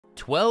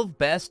12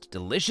 best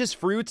delicious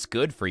fruits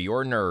good for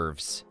your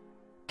nerves.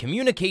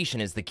 Communication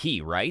is the key,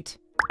 right?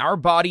 Our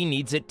body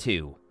needs it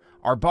too.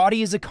 Our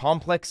body is a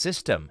complex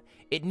system.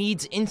 It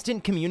needs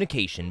instant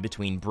communication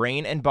between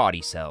brain and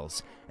body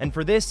cells, and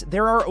for this,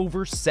 there are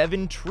over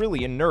 7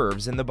 trillion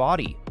nerves in the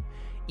body.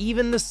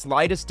 Even the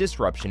slightest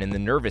disruption in the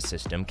nervous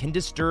system can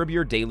disturb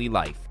your daily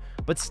life,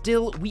 but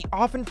still, we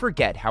often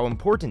forget how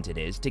important it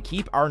is to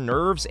keep our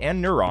nerves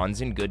and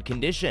neurons in good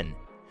condition.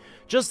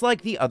 Just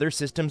like the other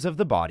systems of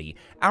the body,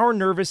 our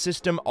nervous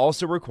system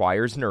also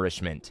requires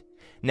nourishment.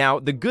 Now,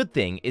 the good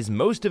thing is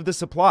most of the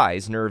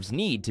supplies nerves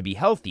need to be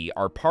healthy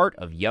are part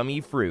of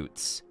yummy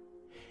fruits.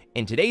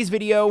 In today's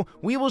video,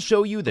 we will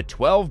show you the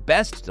 12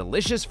 best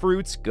delicious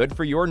fruits good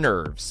for your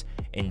nerves.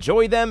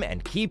 Enjoy them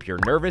and keep your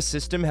nervous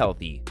system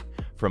healthy.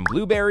 From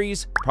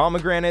blueberries,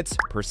 pomegranates,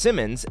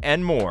 persimmons,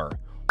 and more.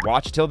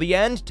 Watch till the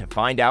end to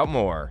find out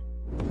more.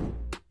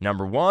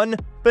 Number 1.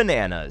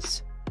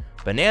 Bananas.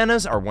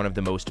 Bananas are one of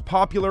the most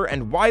popular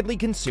and widely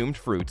consumed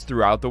fruits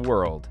throughout the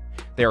world.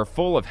 They are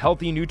full of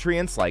healthy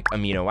nutrients like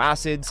amino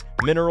acids,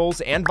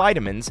 minerals, and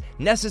vitamins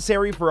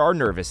necessary for our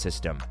nervous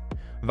system.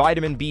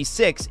 Vitamin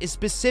B6 is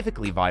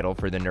specifically vital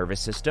for the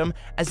nervous system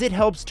as it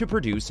helps to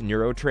produce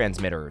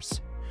neurotransmitters.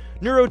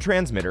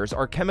 Neurotransmitters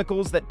are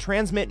chemicals that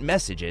transmit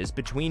messages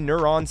between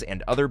neurons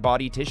and other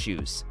body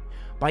tissues.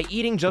 By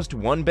eating just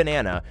one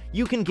banana,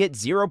 you can get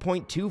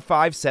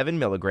 0.257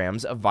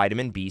 milligrams of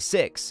vitamin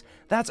B6.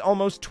 That's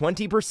almost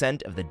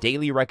 20% of the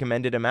daily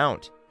recommended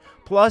amount.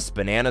 Plus,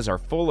 bananas are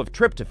full of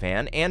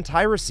tryptophan and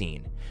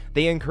tyrosine.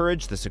 They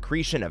encourage the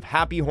secretion of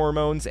happy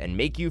hormones and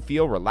make you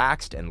feel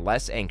relaxed and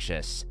less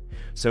anxious.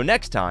 So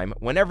next time,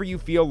 whenever you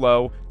feel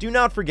low, do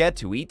not forget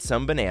to eat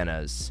some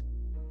bananas.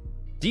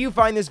 Do you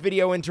find this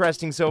video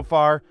interesting so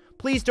far?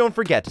 Please don't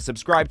forget to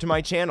subscribe to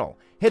my channel,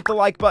 hit the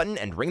like button,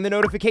 and ring the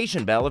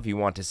notification bell if you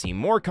want to see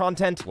more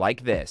content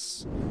like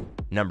this.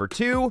 Number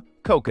 2.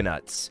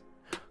 Coconuts.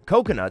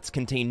 Coconuts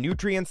contain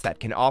nutrients that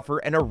can offer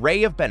an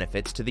array of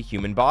benefits to the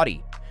human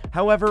body.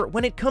 However,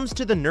 when it comes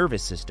to the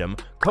nervous system,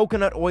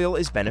 coconut oil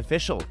is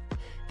beneficial.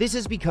 This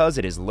is because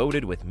it is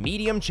loaded with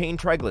medium-chain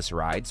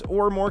triglycerides,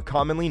 or more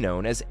commonly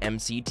known as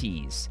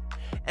MCTs.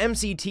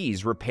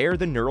 MCTs repair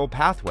the neural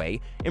pathway,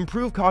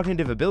 improve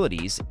cognitive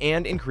abilities,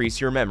 and increase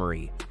your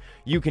memory.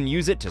 You can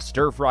use it to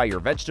stir-fry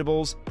your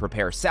vegetables,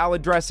 prepare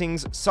salad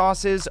dressings,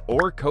 sauces,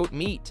 or coat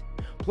meat.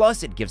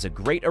 Plus, it gives a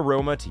great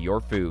aroma to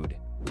your food.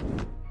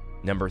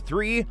 Number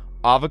 3.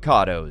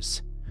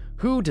 Avocados.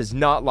 Who does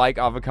not like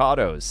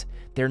avocados?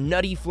 Their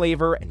nutty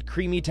flavor and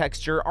creamy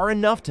texture are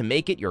enough to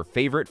make it your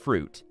favorite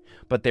fruit.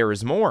 But there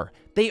is more.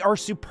 They are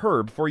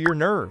superb for your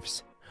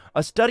nerves.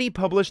 A study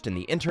published in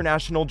the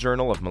International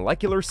Journal of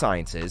Molecular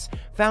Sciences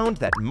found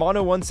that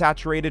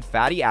monounsaturated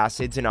fatty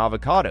acids in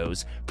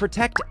avocados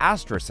protect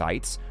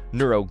astrocytes,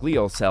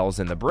 neuroglial cells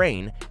in the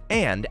brain,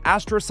 and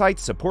astrocytes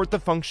support the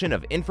function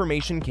of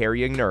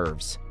information-carrying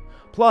nerves.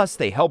 Plus,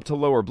 they help to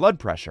lower blood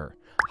pressure.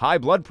 High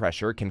blood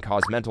pressure can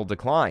cause mental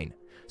decline.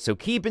 So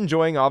keep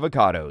enjoying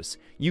avocados.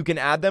 You can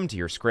add them to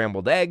your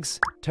scrambled eggs,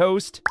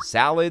 toast,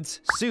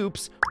 salads,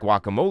 soups,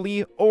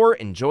 guacamole, or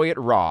enjoy it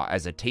raw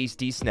as a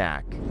tasty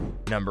snack.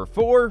 Number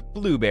 4.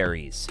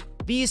 Blueberries.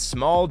 These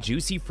small,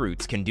 juicy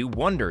fruits can do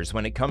wonders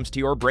when it comes to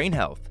your brain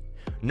health.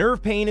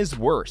 Nerve pain is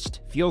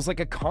worst, feels like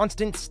a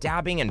constant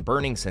stabbing and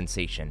burning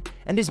sensation,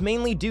 and is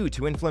mainly due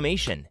to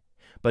inflammation.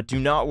 But do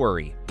not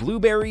worry,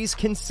 blueberries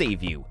can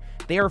save you.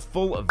 They are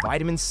full of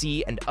vitamin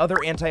C and other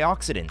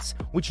antioxidants,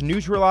 which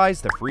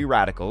neutralize the free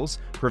radicals,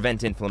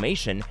 prevent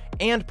inflammation,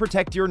 and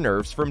protect your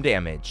nerves from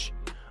damage.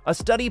 A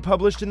study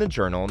published in the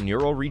journal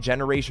Neural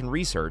Regeneration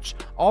Research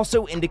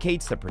also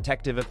indicates the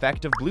protective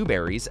effect of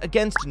blueberries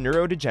against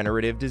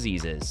neurodegenerative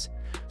diseases.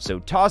 So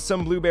toss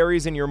some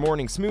blueberries in your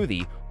morning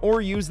smoothie,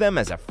 or use them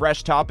as a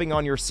fresh topping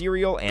on your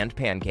cereal and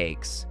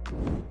pancakes.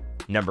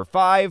 Number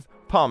 5.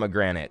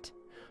 Pomegranate.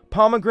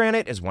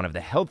 Pomegranate is one of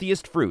the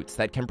healthiest fruits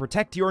that can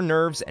protect your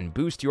nerves and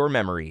boost your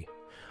memory.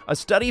 A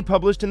study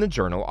published in the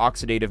journal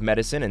Oxidative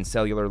Medicine and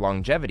Cellular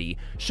Longevity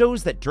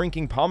shows that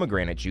drinking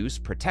pomegranate juice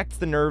protects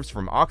the nerves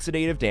from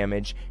oxidative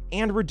damage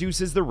and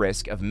reduces the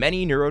risk of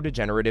many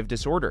neurodegenerative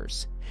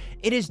disorders.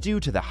 It is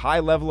due to the high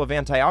level of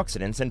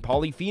antioxidants and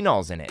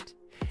polyphenols in it.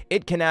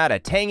 It can add a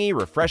tangy,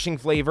 refreshing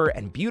flavor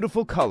and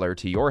beautiful color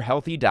to your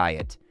healthy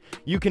diet.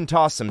 You can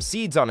toss some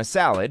seeds on a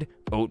salad,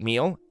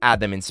 oatmeal,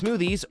 add them in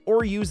smoothies,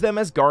 or use them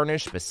as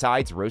garnish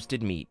besides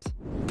roasted meat.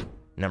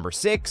 Number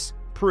 6.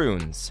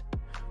 Prunes.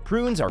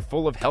 Prunes are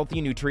full of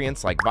healthy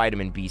nutrients like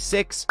vitamin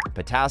B6,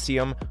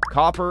 potassium,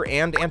 copper,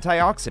 and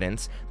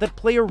antioxidants that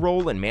play a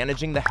role in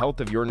managing the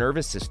health of your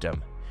nervous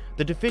system.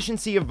 The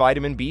deficiency of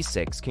vitamin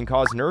B6 can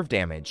cause nerve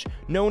damage,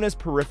 known as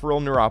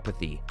peripheral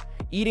neuropathy.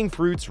 Eating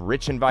fruits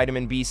rich in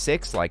vitamin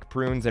B6 like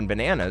prunes and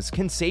bananas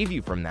can save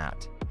you from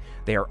that.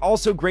 They are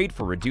also great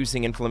for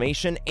reducing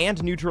inflammation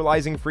and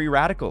neutralizing free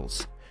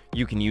radicals.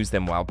 You can use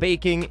them while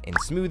baking, in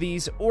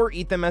smoothies, or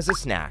eat them as a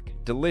snack,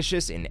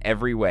 delicious in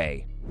every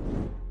way.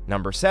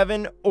 Number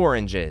 7.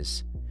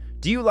 Oranges.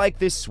 Do you like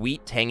this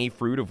sweet, tangy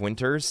fruit of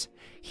winters?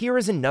 Here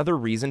is another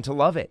reason to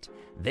love it.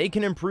 They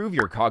can improve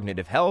your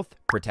cognitive health,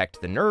 protect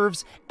the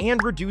nerves,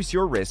 and reduce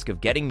your risk of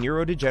getting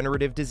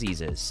neurodegenerative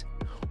diseases.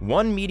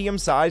 One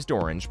medium-sized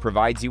orange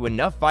provides you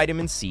enough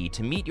vitamin C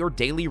to meet your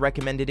daily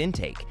recommended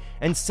intake,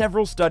 and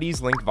several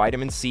studies link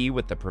vitamin C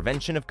with the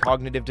prevention of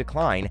cognitive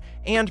decline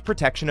and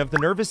protection of the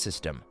nervous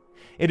system.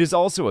 It is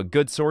also a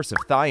good source of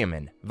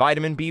thiamine,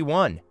 vitamin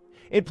B1.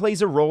 It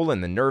plays a role in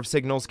the nerve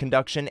signals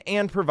conduction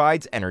and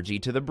provides energy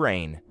to the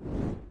brain.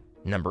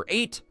 Number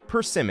 8.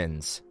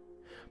 Persimmons.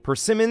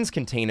 Persimmons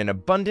contain an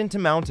abundant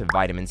amount of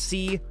vitamin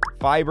C,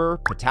 fiber,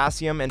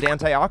 potassium, and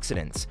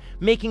antioxidants,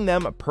 making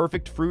them a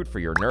perfect fruit for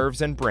your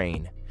nerves and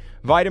brain.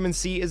 Vitamin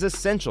C is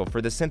essential for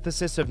the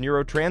synthesis of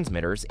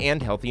neurotransmitters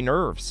and healthy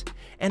nerves.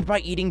 And by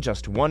eating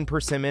just one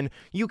persimmon,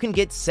 you can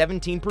get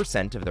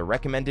 17% of the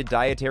recommended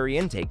dietary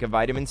intake of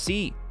vitamin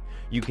C.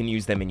 You can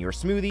use them in your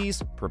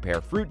smoothies,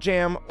 prepare fruit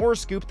jam, or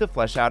scoop the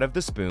flesh out of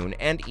the spoon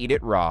and eat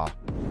it raw.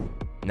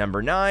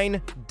 Number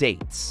 9.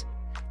 Dates.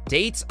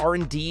 Dates are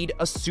indeed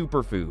a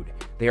superfood.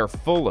 They are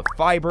full of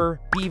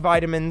fiber, B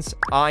vitamins,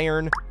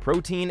 iron,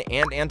 protein,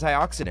 and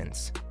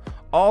antioxidants.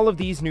 All of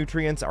these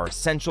nutrients are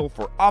essential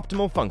for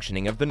optimal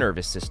functioning of the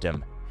nervous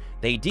system.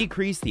 They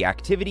decrease the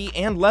activity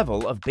and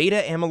level of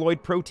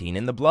beta-amyloid protein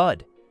in the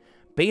blood.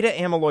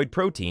 Beta-amyloid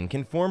protein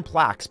can form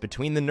plaques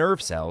between the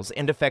nerve cells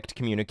and affect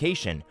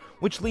communication,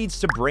 which leads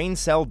to brain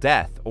cell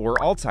death or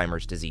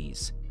Alzheimer's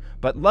disease.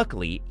 But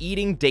luckily,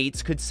 eating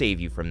dates could save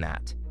you from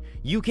that.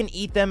 You can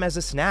eat them as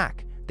a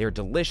snack. They're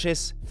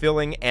delicious,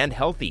 filling, and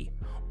healthy.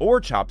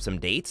 Or chop some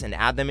dates and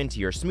add them into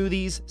your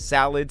smoothies,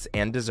 salads,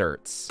 and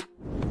desserts.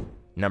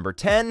 Number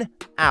 10.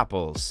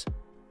 Apples.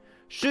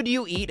 Should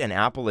you eat an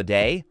apple a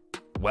day?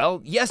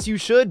 Well, yes you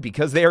should,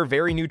 because they are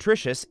very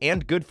nutritious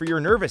and good for your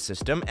nervous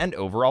system and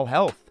overall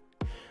health.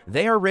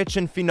 They are rich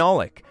in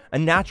phenolic, a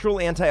natural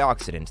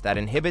antioxidant that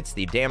inhibits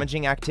the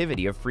damaging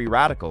activity of free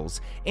radicals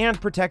and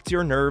protects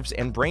your nerves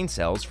and brain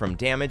cells from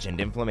damage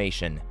and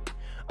inflammation.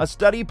 A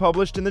study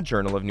published in the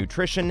Journal of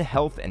Nutrition,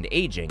 Health, and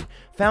Aging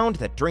found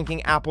that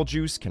drinking apple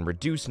juice can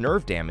reduce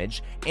nerve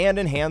damage and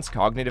enhance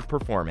cognitive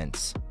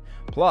performance.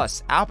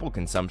 Plus, apple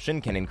consumption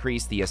can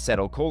increase the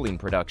acetylcholine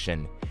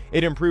production.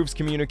 It improves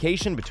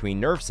communication between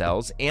nerve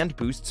cells and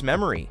boosts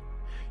memory.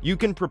 You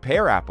can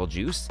prepare apple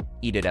juice,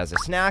 eat it as a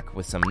snack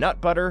with some nut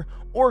butter,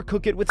 or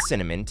cook it with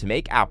cinnamon to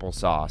make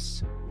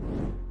applesauce.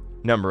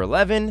 Number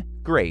 11.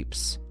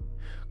 Grapes.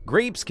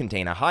 Grapes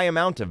contain a high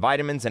amount of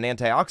vitamins and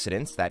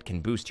antioxidants that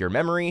can boost your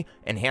memory,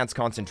 enhance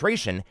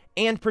concentration,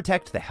 and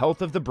protect the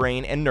health of the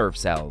brain and nerve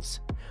cells.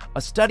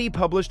 A study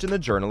published in the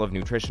Journal of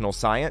Nutritional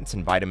Science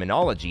and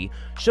Vitaminology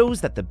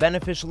shows that the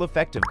beneficial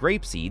effect of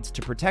grape seeds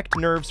to protect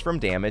nerves from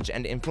damage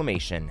and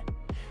inflammation.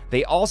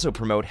 They also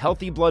promote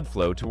healthy blood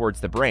flow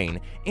towards the brain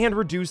and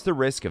reduce the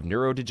risk of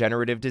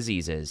neurodegenerative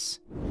diseases.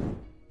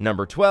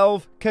 Number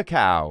 12.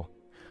 Cacao.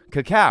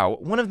 Cacao,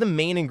 one of the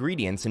main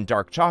ingredients in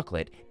dark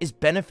chocolate, is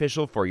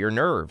beneficial for your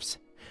nerves.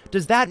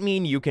 Does that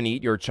mean you can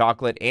eat your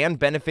chocolate and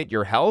benefit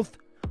your health?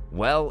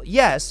 Well,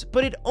 yes,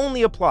 but it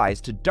only applies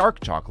to dark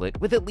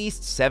chocolate with at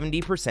least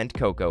 70%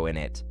 cocoa in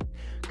it.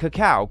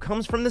 Cacao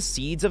comes from the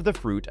seeds of the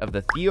fruit of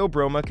the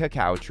Theobroma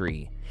cacao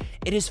tree.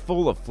 It is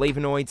full of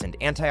flavonoids and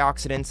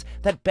antioxidants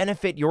that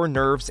benefit your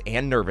nerves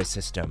and nervous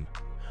system.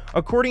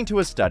 According to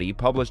a study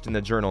published in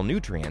the journal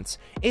Nutrients,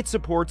 it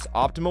supports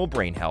optimal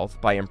brain health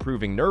by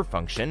improving nerve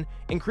function,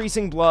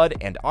 increasing blood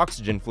and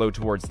oxygen flow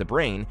towards the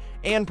brain,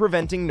 and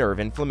preventing nerve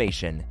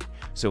inflammation.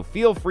 So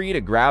feel free to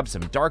grab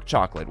some dark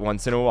chocolate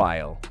once in a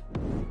while.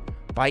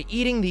 By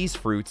eating these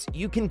fruits,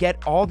 you can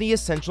get all the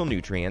essential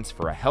nutrients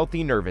for a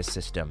healthy nervous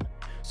system.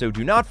 So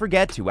do not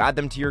forget to add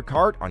them to your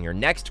cart on your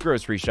next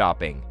grocery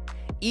shopping.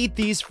 Eat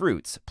these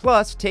fruits,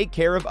 plus take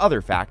care of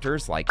other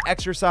factors like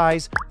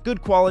exercise,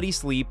 good quality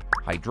sleep,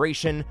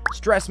 hydration,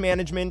 stress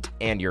management,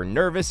 and your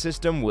nervous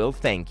system will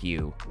thank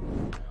you.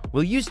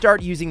 Will you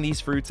start using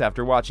these fruits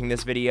after watching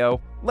this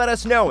video? Let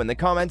us know in the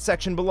comments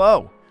section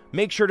below.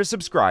 Make sure to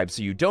subscribe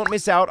so you don't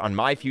miss out on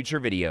my future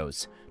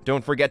videos.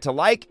 Don't forget to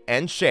like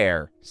and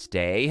share.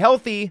 Stay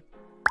healthy!